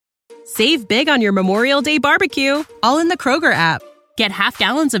Save big on your Memorial Day barbecue, all in the Kroger app. Get half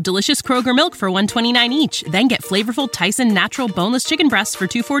gallons of delicious Kroger milk for $1.29 each. Then get flavorful Tyson natural boneless chicken breasts for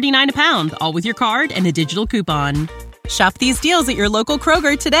 $2.49 a pound, all with your card and a digital coupon. Shop these deals at your local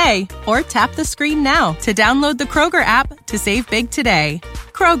Kroger today, or tap the screen now to download the Kroger app to save big today.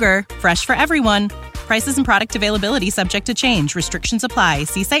 Kroger, fresh for everyone. Prices and product availability subject to change. Restrictions apply.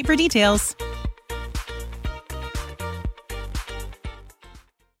 See site for details.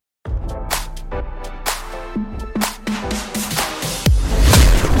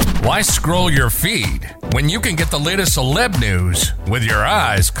 Why scroll your feed when you can get the latest celeb news with your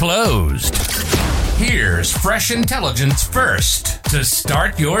eyes closed? Here's fresh intelligence first to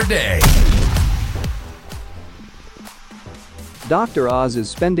start your day. Dr. Oz is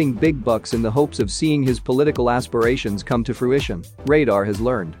spending big bucks in the hopes of seeing his political aspirations come to fruition, Radar has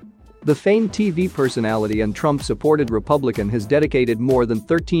learned. The famed TV personality and Trump-supported Republican has dedicated more than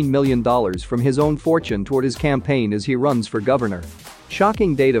 $13 million from his own fortune toward his campaign as he runs for governor.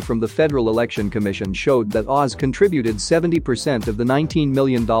 Shocking data from the Federal Election Commission showed that Oz contributed 70% of the $19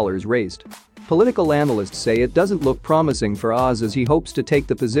 million raised. Political analysts say it doesn't look promising for Oz as he hopes to take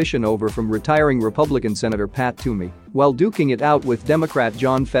the position over from retiring Republican Senator Pat Toomey, while duking it out with Democrat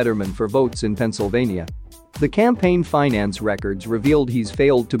John Fetterman for votes in Pennsylvania. The campaign finance records revealed he's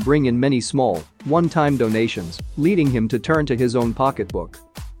failed to bring in many small, one-time donations, leading him to turn to his own pocketbook.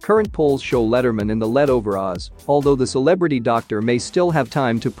 Current polls show Letterman in the lead over Oz, although the celebrity doctor may still have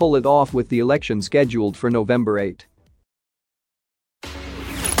time to pull it off with the election scheduled for November 8.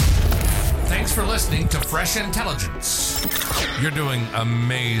 Thanks for listening to Fresh Intelligence. You're doing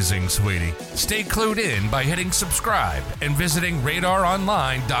amazing, sweetie. Stay clued in by hitting subscribe and visiting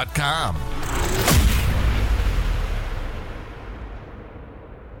radaronline.com.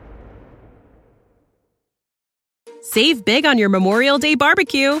 Save big on your Memorial Day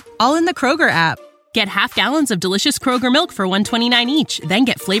barbecue, all in the Kroger app. Get half gallons of delicious Kroger milk for $1.29 each. Then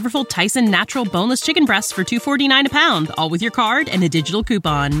get flavorful Tyson natural boneless chicken breasts for $2.49 a pound, all with your card and a digital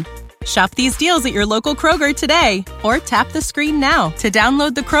coupon. Shop these deals at your local Kroger today, or tap the screen now to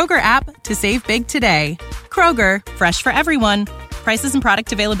download the Kroger app to save big today. Kroger, fresh for everyone. Prices and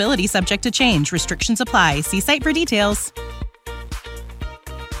product availability subject to change. Restrictions apply. See site for details.